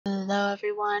Hello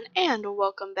everyone, and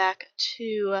welcome back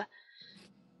to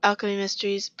Alchemy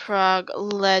Mysteries Prague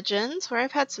Legends, where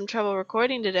I've had some trouble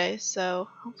recording today, so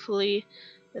hopefully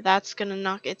that's gonna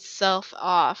knock itself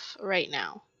off right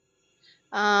now.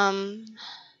 I'm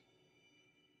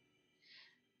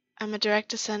a direct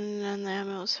descendant and the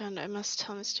ammo was found. I must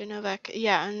tell Mr. Novak.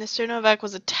 Yeah, and Mr. Novak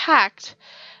was attacked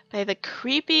by the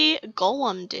creepy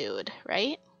golem dude,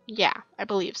 right? Yeah, I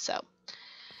believe so.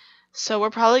 So we're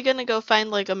probably gonna go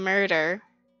find like a murder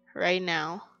right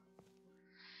now.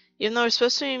 Even though we're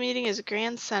supposed to be meeting his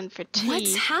grandson for tea.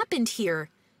 What's happened here?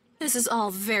 This is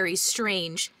all very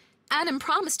strange. Adam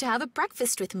promised to have a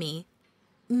breakfast with me.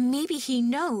 Maybe he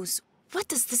knows. What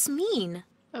does this mean?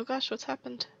 Oh gosh, what's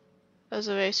happened? That was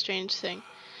a very strange thing.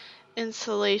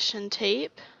 Insulation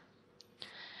tape.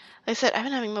 Like I said, I've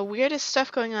been having the weirdest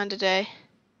stuff going on today.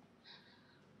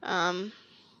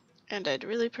 And I'd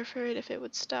really prefer it if it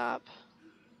would stop.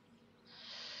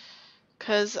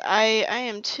 'Cause I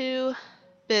am too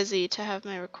busy to have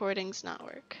my recordings not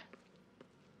work.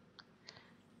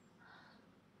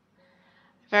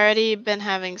 I've already been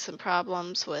having some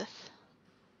problems with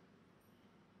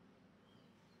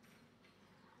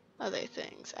other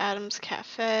things. Adam's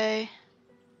Cafe.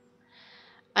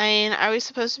 I mean, are we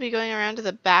supposed to be going around to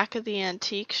the back of the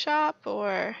antique shop,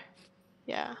 or...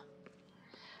 yeah.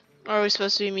 Or are we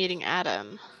supposed to be meeting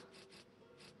Adam?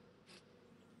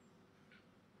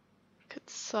 Could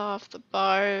saw off the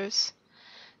bars.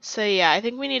 So yeah, I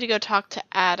think we need to go talk to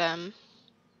Adam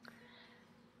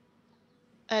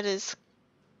at his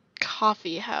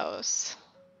coffee house.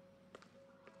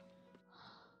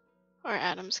 Or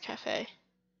Adam's Cafe.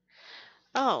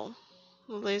 Oh,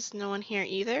 well there's no one here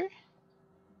either?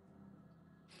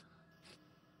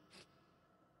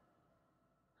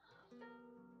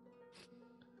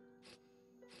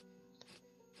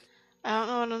 I don't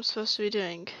know what I'm supposed to be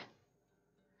doing.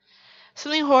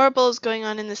 Something horrible is going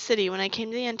on in the city. When I came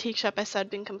to the antique shop, I saw it had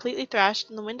been completely thrashed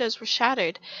and the windows were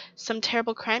shattered. Some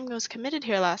terrible crime was committed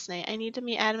here last night. I need to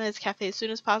meet Adam at his cafe as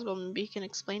soon as possible. Maybe he can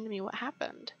explain to me what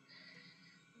happened.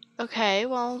 Okay,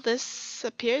 well, this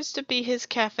appears to be his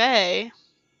cafe.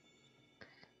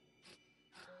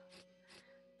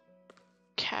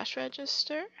 Cash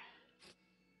register.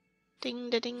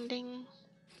 Ding da ding ding.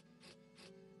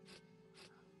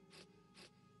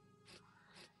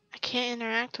 I can't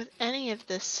interact with any of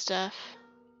this stuff.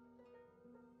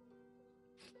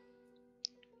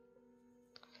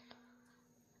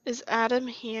 Is Adam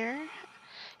here?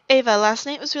 Ava, last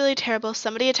night was really terrible.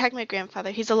 Somebody attacked my grandfather.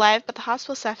 He's alive, but the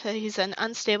hospital staff said he's in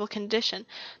unstable condition.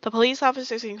 The police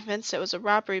officers are convinced it was a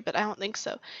robbery, but I don't think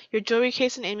so. Your jewelry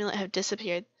case and amulet have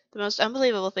disappeared. The most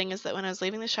unbelievable thing is that when I was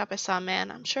leaving the shop, I saw a man.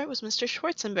 I'm sure it was Mr.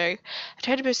 Schwarzenberg. I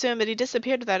tried to pursue him, but he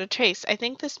disappeared without a trace. I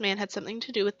think this man had something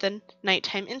to do with the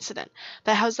nighttime incident.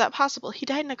 But how's that possible? He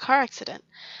died in a car accident.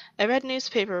 I read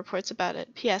newspaper reports about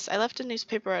it. P.S. I left a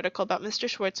newspaper article about Mr.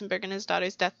 Schwarzenberg and his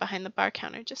daughter's death behind the bar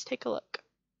counter. Just take a look.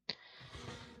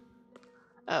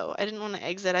 Oh, I didn't want to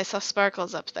exit. I saw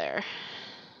sparkles up there.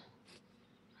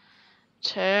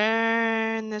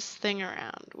 Turn this thing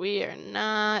around. We are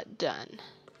not done.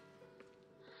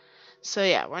 So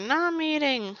yeah, we're not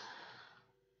meeting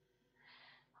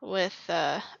with,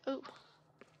 oh.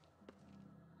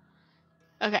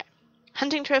 Okay.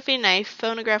 Hunting trophy, knife,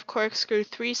 phonograph, corkscrew,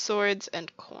 3 swords,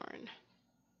 and corn.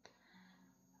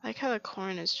 I like how the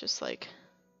corn is just, like,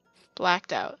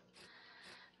 blacked out.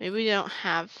 Maybe we don't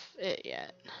have it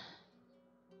yet.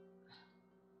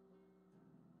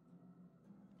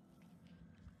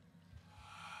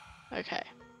 Okay.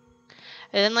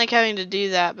 I didn't like having to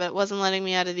do that, but it wasn't letting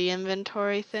me out of the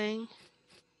inventory thing.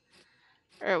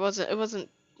 Or it wasn't,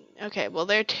 okay, well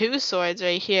there are 2 swords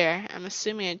right here. I'm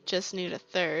assuming I just need a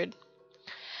 3rd.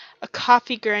 A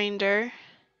coffee grinder.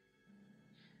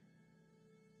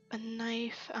 A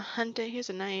knife, a hunting, here's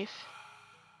a knife.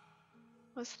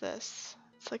 What's this?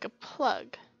 It's like a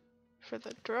plug for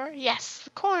the drawer. Yes,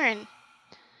 the corn!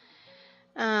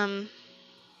 The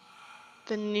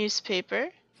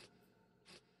newspaper.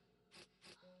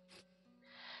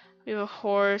 We have a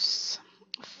horse.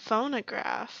 A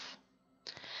phonograph.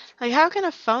 Like, how can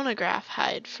a phonograph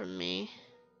hide from me?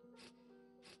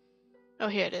 Oh,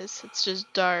 here it is. It's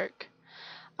just dark.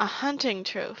 A hunting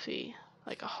trophy.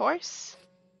 Like a horse?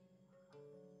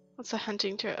 What's a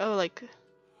hunting trophy? Oh, like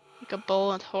a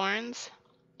bull with horns?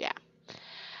 Yeah.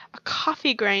 A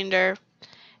coffee grinder.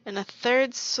 And a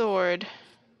 3rd sword.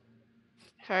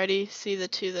 I already see the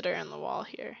 2 that are on the wall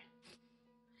here.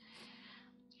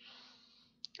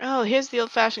 Oh, here's the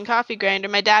old-fashioned coffee grinder.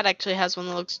 My dad actually has one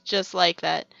that looks just like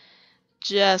that.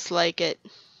 Just like it.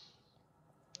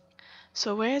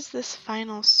 So where's this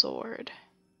final sword?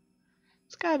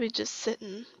 It's gotta be just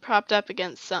sitting, propped up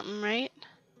against something, right?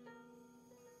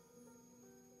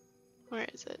 Where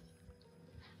is it?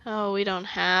 Oh, we don't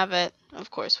have it. Of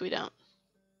course we don't.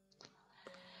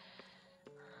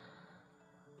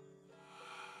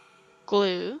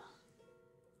 Glue.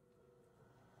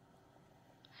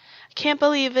 I can't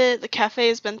believe it. The cafe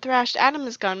has been thrashed. Adam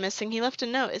has gone missing. He left a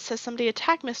note. It says somebody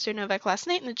attacked Mr. Novak last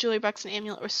night and the jewelry box and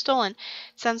amulet were stolen.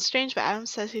 It sounds strange, but Adam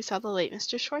says he saw the late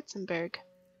Mr. Schwarzenberg.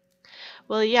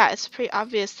 Well, yeah, it's pretty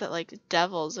obvious that, like,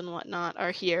 devils and whatnot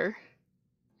are here.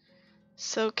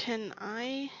 So can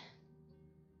I...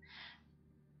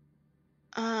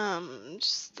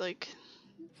 just, like,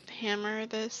 hammer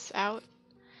this out?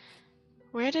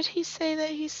 Where did he say that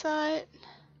he saw it?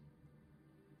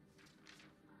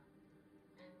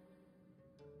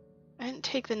 I didn't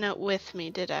take the note with me,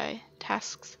 did I?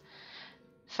 Tasks.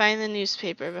 Find the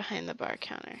newspaper behind the bar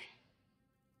counter.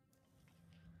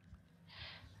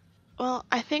 Well,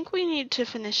 I think we need to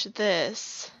finish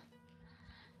this.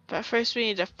 But first we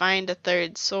need to find a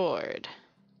third sword.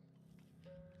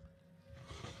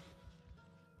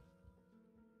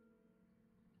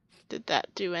 Did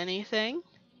that do anything?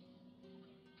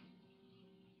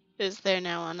 Is there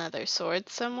now another sword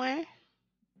somewhere?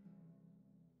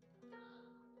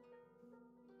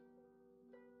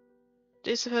 Do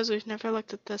you suppose we've never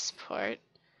looked at this part?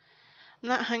 I'm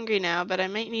not hungry now, but I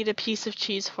might need a piece of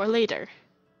cheese for later.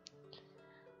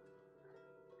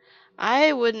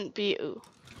 I wouldn't be... Ooh.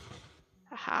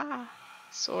 Aha.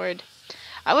 Sword.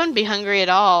 I wouldn't be hungry at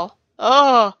all.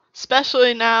 Oh,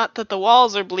 especially now that the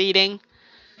walls are bleeding.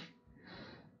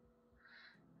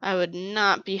 I would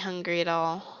not be hungry at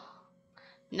all.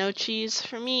 No cheese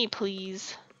for me,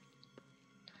 please.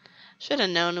 Should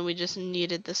have known we just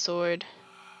needed the sword.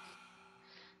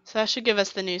 So that should give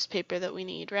us the newspaper that we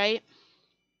need, right?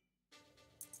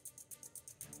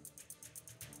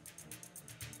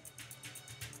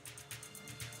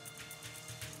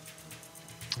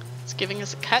 It's giving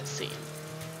us a cutscene.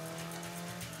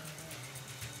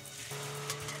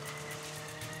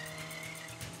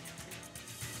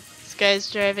 This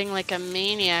guy's driving like a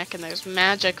maniac and there's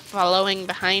magic following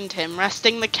behind him,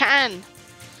 resting the can!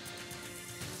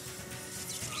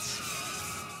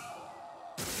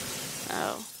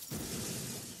 Oh.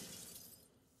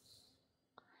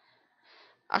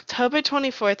 October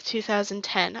 24th,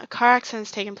 2010. A car accident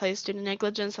has taken place due to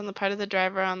negligence on the part of the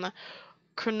driver on the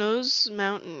Kronos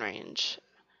mountain range.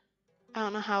 I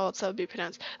don't know how else that would be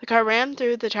pronounced. The car ran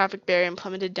through the traffic barrier and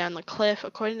plummeted down the cliff.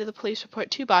 According to the police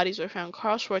report, 2 bodies were found: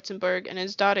 Karl Schwarzenberg and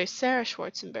his daughter Sarah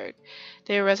Schwarzenberg.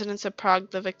 They are residents of Prague.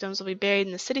 The victims will be buried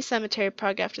in the city cemetery of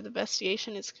Prague after the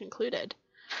investigation is concluded.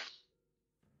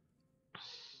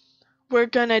 We're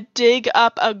gonna dig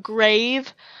up a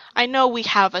grave? I know we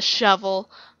have a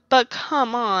shovel, but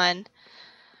come on.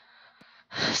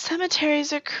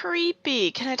 Cemeteries are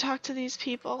creepy. Can I talk to these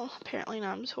people? Apparently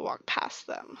not. I'm just gonna walk past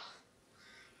them.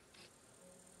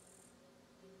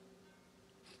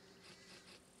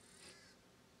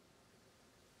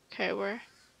 Okay,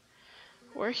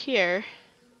 we're here.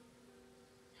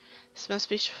 This must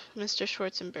be Mr.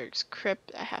 Schwarzenberg's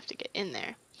crypt. I have to get in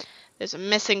there. There's a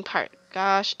missing part.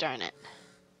 Gosh darn it.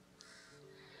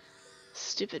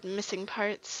 Stupid missing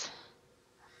parts.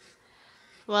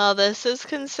 Well, this is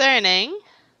concerning.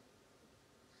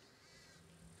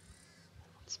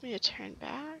 Wants me to turn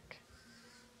back?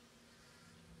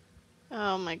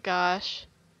 Oh my gosh.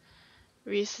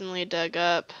 Recently dug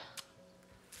up.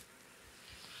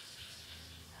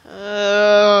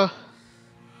 Oh.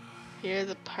 Here are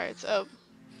the parts. Oh,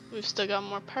 we've still got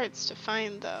more parts to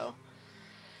find though.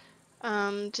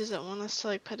 Does it want us to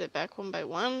like put it back one by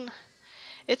one?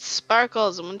 It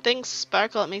sparkles, and when things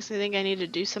sparkle, it makes me think I need to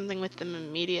do something with them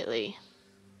immediately.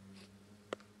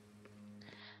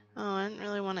 Oh, I didn't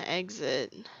really want to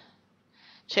exit.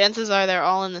 Chances are they're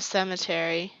all in the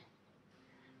cemetery,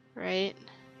 right?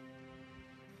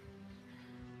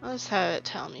 I'll just have it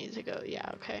tell me to go.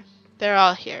 Yeah, okay. They're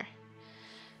all here.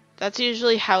 That's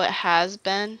usually how it has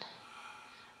been.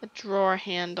 A drawer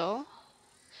handle.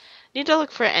 Need to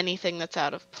look for anything that's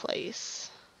out of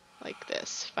place. Like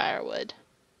this, firewood.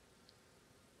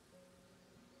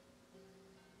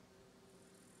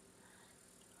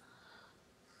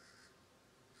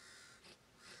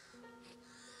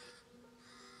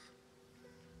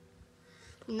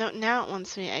 No, now it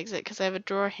wants me to exit because I have a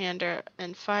drawer hanger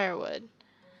and firewood.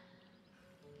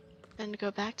 And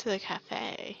go back to the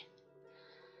cafe.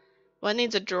 What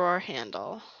needs a drawer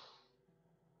handle?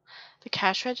 The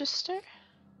cash register?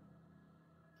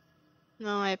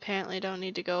 No, I apparently don't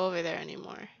need to go over there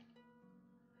anymore.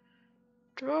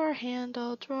 Drawer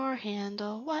handle,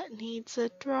 what needs a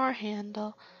drawer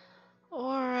handle?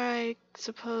 Or I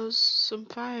suppose some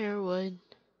firewood.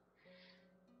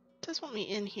 It does want me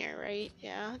in here, right?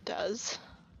 Yeah, it does.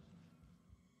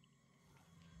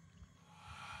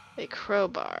 A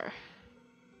crowbar.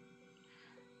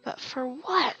 But for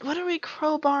what? What are we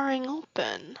crowbarring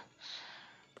open?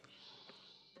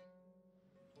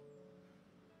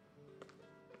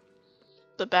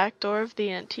 The back door of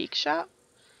the antique shop?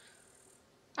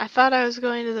 I thought I was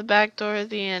going to the back door of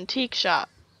the antique shop.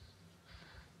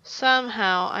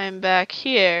 Somehow I'm back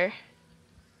here.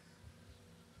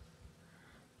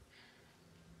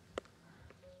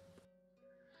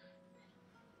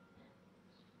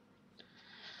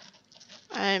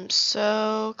 I'm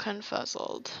so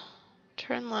confuzzled.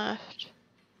 Turn left.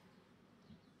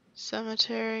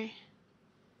 Cemetery.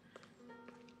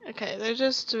 Okay, they're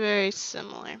just very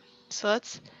similar. So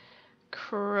let's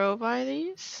crowbar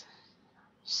these.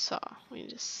 Saw. We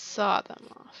just saw them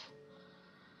off.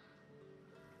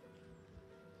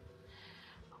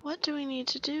 What do we need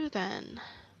to do then?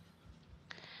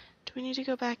 Do we need to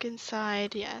go back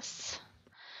inside? Yes.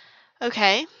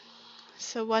 Okay.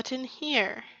 So what in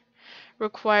here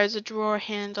requires a drawer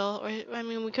handle? Or, I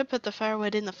mean, we could put the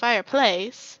firewood in the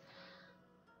fireplace.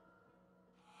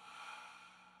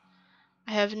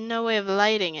 I have no way of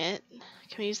lighting it.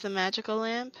 Can we use the magical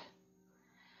lamp?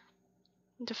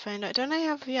 Need to find out. Don't I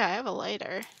have... Yeah, I have a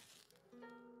lighter.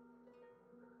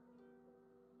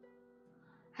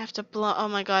 I have to blow... Oh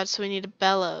my god, so we need a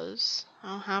bellows. I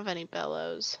don't have any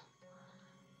bellows.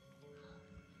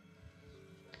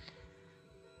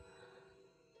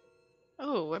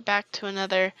 Oh, we're back to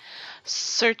another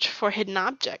search for hidden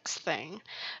objects thing.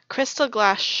 Crystal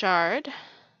glass shard.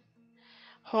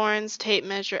 Horns, tape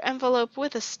measure, envelope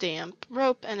with a stamp,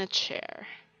 rope, and a chair.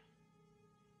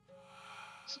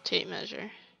 So tape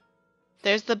measure.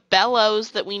 There's the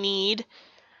bellows that we need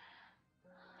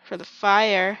for the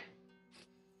fire.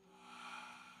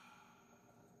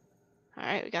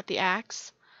 Alright, we got the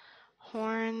axe.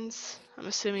 Horns. I'm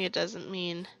assuming it doesn't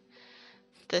mean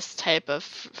this type of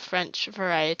French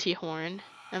variety horn.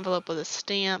 Envelope with a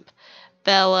stamp.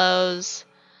 Bellows.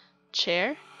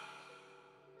 Chair.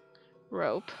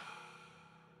 Rope.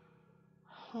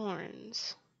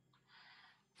 Horns.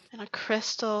 And a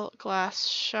crystal glass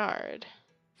shard.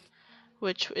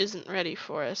 Which isn't ready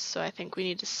for us, so I think we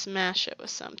need to smash it with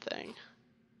something.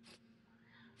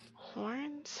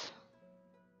 Horns?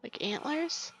 Like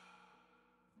antlers?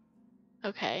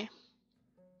 Okay.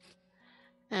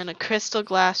 And a crystal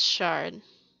glass shard.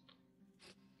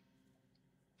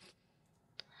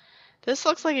 This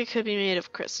looks like it could be made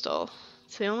of crystal.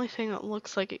 It's the only thing that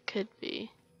looks like it could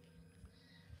be.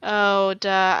 Oh,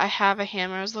 duh. I have a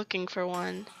hammer. I was looking for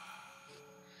one.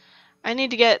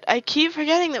 I keep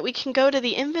forgetting that we can go to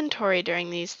the inventory during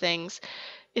these things.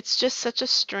 It's just such a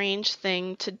strange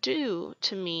thing to do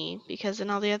to me, because in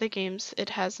all the other games it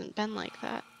hasn't been like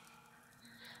that.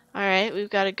 Alright, we've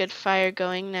got a good fire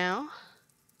going now.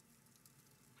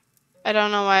 I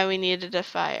don't know why we needed a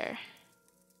fire.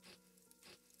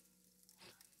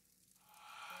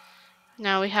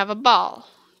 Now we have a ball.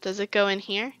 Does it go in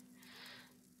here?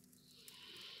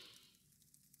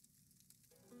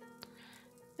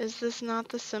 Is this not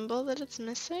the symbol that it's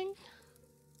missing?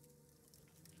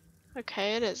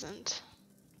 Okay, it isn't.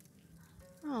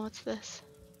 Oh, what's this?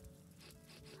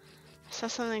 I saw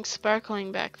something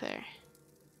sparkling back there.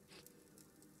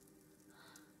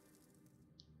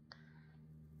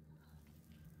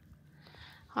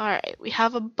 Alright, we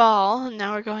have a ball, and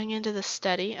now we're going into the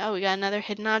study. Oh, we got another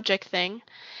hidden object thing.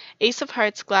 Ace of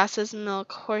Hearts, glasses,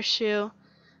 milk, horseshoe.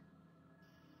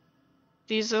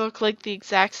 These look like the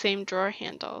exact same drawer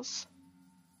handles.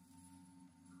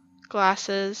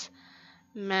 Glasses,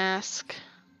 mask,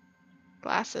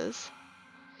 glasses,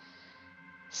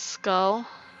 skull,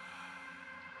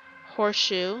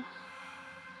 horseshoe,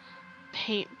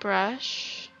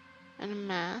 paintbrush, and a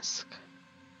mask.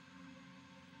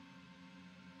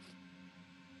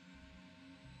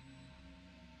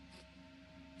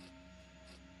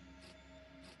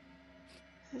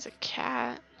 There's a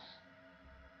cat.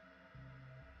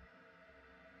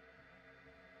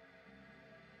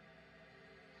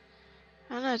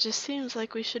 I don't know, it just seems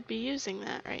like we should be using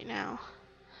that right now.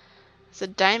 There's a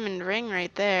diamond ring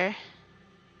right there.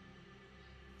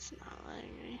 It's not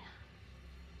letting me.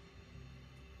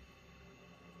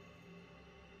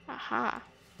 Aha.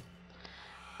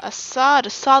 A saw to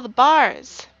saw the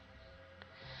bars.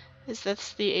 Is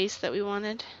this the ace that we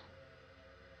wanted?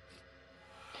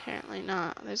 Apparently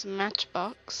not. There's a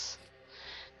matchbox.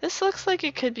 This looks like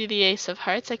it could be the ace of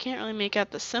hearts. I can't really make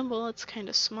out the symbol. It's kind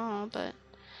of small, but...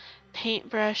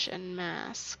 Paintbrush and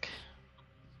mask.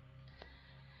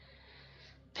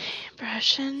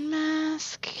 Brush-in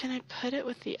mask. Can I put it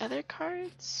with the other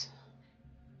cards?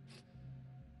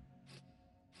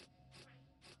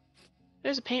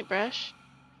 There's a paintbrush.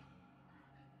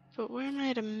 But where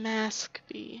might a mask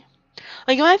be?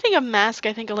 Like, when I think of mask,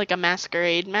 I think of like a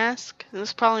masquerade mask. And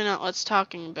that's probably not what it's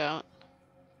talking about.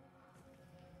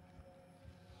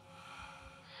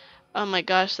 Oh my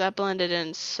gosh, that blended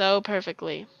in so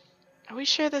perfectly. Are we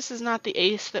sure this is not the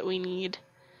ace that we need?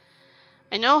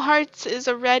 I know hearts is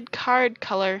a red card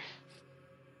color.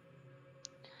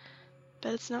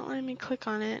 But it's not letting me click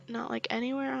on it. Not like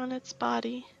anywhere on its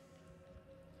body.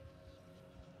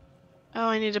 Oh,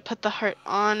 I need to put the heart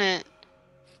on it.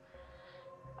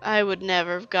 I would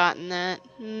never have gotten that.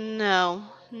 No.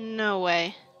 No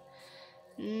way.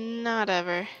 Not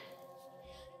ever.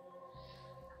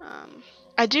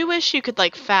 I do wish you could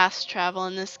like fast travel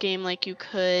in this game like you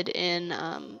could in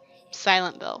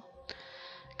Silent Bill.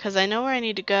 Because I know where I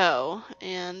need to go,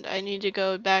 and I need to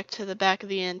go back to the back of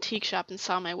the antique shop and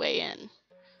saw my way in.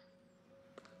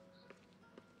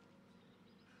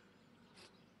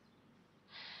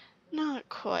 Not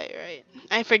quite right.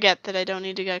 I forget that I don't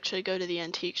need to actually go to the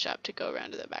antique shop to go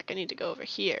around to the back. I need to go over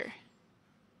here.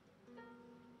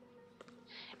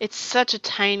 It's such a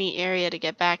tiny area to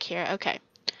get back here. Okay.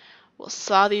 We'll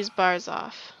saw these bars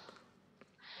off.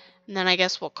 And then I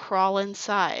guess we'll crawl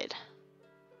inside.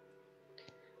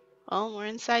 Well, we're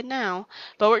inside now.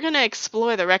 But we're going to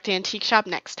explore the wrecked antique shop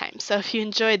next time. So if you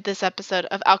enjoyed this episode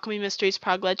of Alchemy Mysteries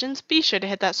Prague Legends, be sure to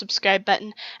hit that subscribe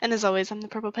button. And as always, I'm the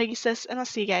Purple Pegasus, and I'll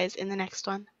see you guys in the next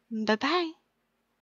one. Bye-bye!